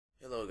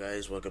Hello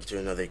guys, welcome to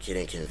another Kid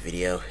and Kin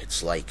video.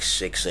 It's like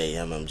 6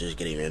 a.m. I'm just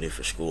getting ready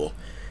for school.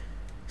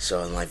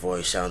 So my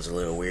voice sounds a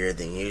little weird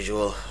than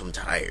usual. I'm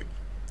tired.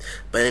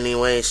 But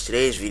anyways,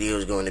 today's video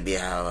is going to be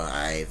how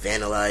I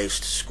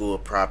vandalized school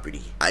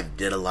property. I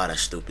did a lot of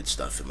stupid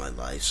stuff in my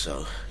life,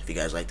 so if you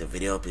guys like the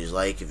video, please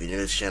like. If you're new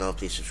to this channel,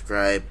 please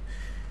subscribe.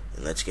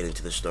 And let's get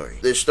into the story.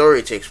 This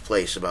story takes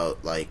place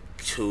about like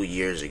 2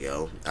 years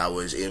ago. I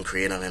was in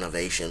Creative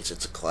Innovations.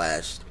 It's a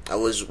class. I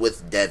was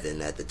with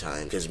Devin at the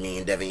time because me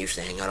and Devin used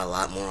to hang out a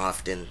lot more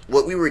often.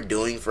 What we were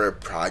doing for a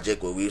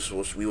project, we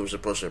were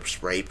supposed to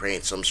spray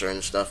paint some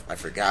certain stuff. I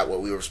forgot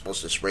what we were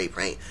supposed to spray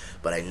paint,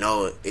 but I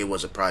know it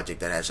was a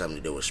project that had something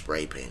to do with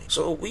spray painting.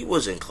 So we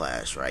was in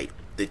class, right?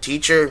 The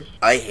teacher,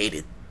 I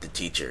hated the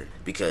teacher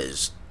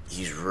because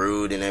he's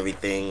rude and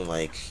everything.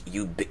 Like,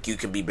 you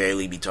could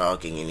barely be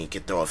talking and he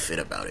could throw a fit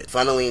about it.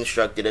 Finally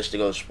instructed us to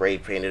go spray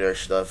painted our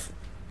stuff.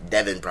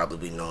 Devin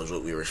probably knows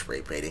what we were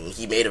spray painting.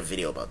 He made a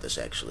video about this,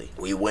 actually.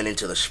 We went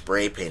into the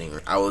spray painting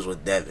room. I was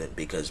with Devin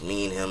because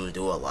me and him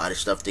do a lot of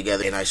stuff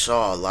together. And I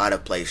saw a lot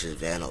of places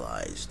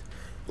vandalized.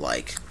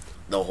 Like,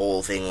 the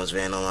whole thing was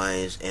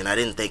vandalized. And I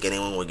didn't think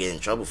anyone would get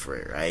in trouble for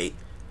it, right?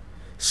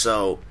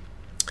 So,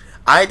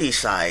 I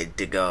decided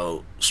to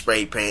go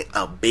spray paint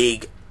a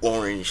big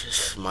orange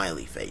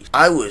smiley face.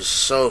 I was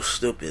so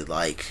stupid.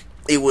 Like,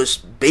 it was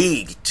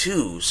big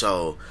too,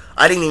 so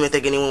I didn't even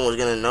think anyone was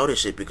gonna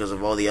notice it because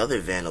of all the other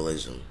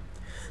vandalism.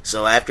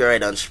 So after I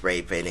done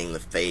spray painting the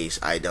face,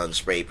 I done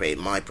spray paint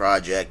my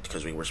project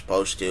because we were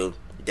supposed to.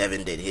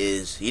 Devin did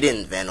his. He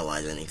didn't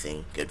vandalize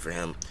anything. Good for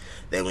him.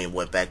 Then we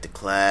went back to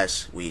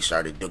class. We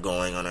started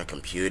going on our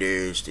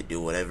computers to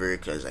do whatever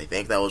because I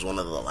think that was one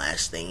of the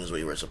last things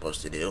we were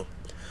supposed to do.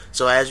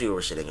 So as we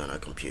were sitting on our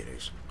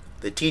computers,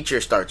 the teacher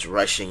starts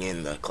rushing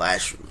in the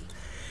classroom.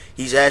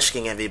 He's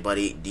asking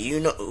everybody, do you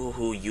know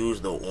who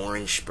used the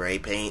orange spray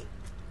paint?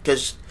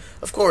 Because,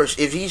 of course,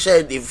 if he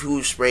said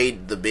who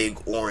sprayed the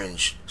big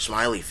orange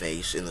smiley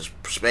face in the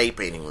spray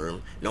painting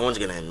room, no one's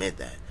going to admit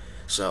that.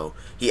 So,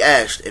 he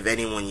asked if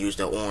anyone used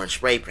the orange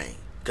spray paint,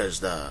 because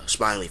the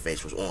smiley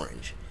face was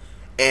orange.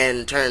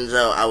 And turns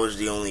out I was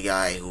the only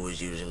guy who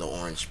was using the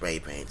orange spray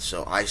paint.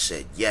 So I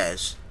said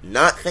yes,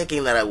 not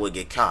thinking that I would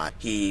get caught.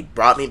 He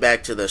brought me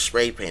back to the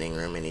spray painting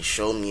room and he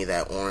showed me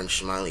that orange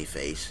smiley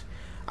face.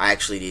 I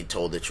actually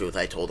told the truth.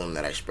 I told him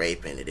that I spray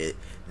painted it.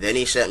 Then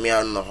he sent me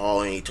out in the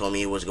hall and he told me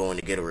he was going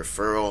to get a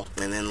referral.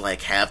 And then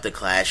like half the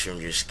classroom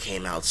just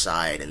came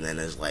outside and then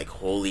it's like,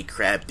 holy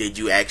crap, did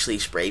you actually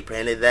spray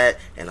painted that?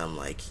 And I'm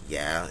like,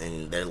 yeah.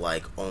 And they're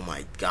like, oh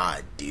my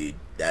god, dude,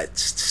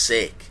 that's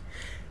sick.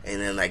 And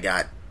then I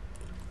got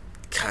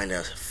kind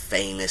of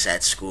famous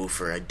at school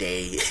for a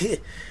day.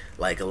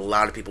 Like, a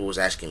lot of people was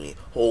asking me,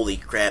 holy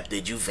crap,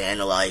 did you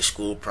vandalize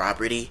school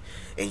property?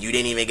 And you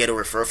didn't even get a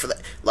referral for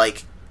that?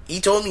 Like, he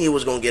told me he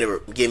was going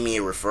to give me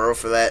a referral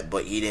for that,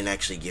 but he didn't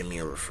actually give me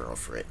a referral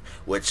for it,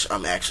 which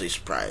I'm actually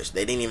surprised.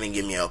 They didn't even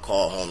give me a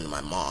call home to my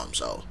mom,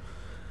 so,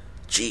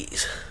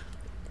 jeez.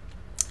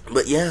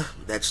 But yeah,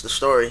 that's the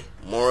story.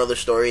 Moral of the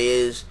story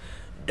is,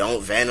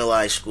 don't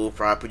vandalize school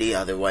property,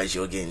 otherwise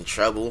you'll get in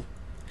trouble.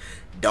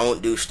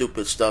 Don't do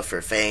stupid stuff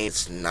for fame.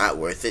 It's not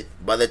worth it.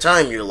 By the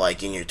time you're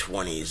like in your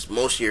 20s,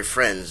 most of your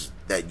friends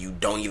that you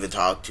don't even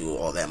talk to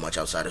all that much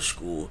outside of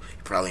school,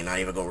 you're probably not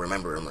even going to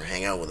remember them or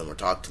hang out with them or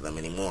talk to them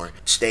anymore.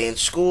 Stay in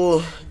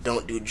school,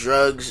 don't do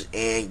drugs,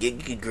 and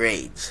get good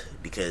grades,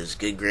 because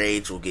good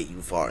grades will get you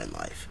far in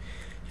life.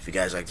 If you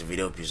guys liked the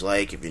video, please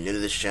like. If you're new to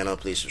this channel,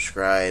 please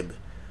subscribe.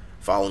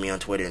 Follow me on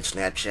Twitter and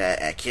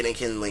Snapchat at Kid and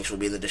Kin. Links will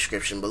be in the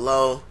description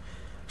below.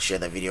 Share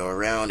that video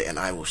around, and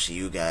I will see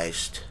you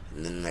guys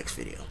in the next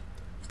video.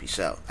 Peace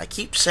out. I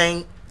keep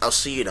saying I'll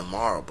see you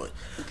tomorrow, but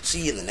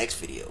see you in the next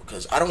video,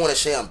 because I don't want to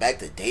say I'm back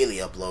to daily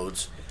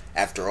uploads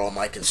after all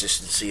my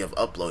consistency of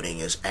uploading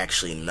is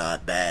actually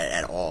not bad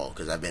at all,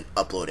 because I've been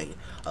uploading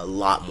a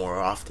lot more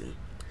often.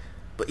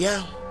 But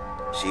yeah,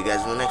 see you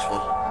guys in the next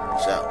one.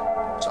 Peace out.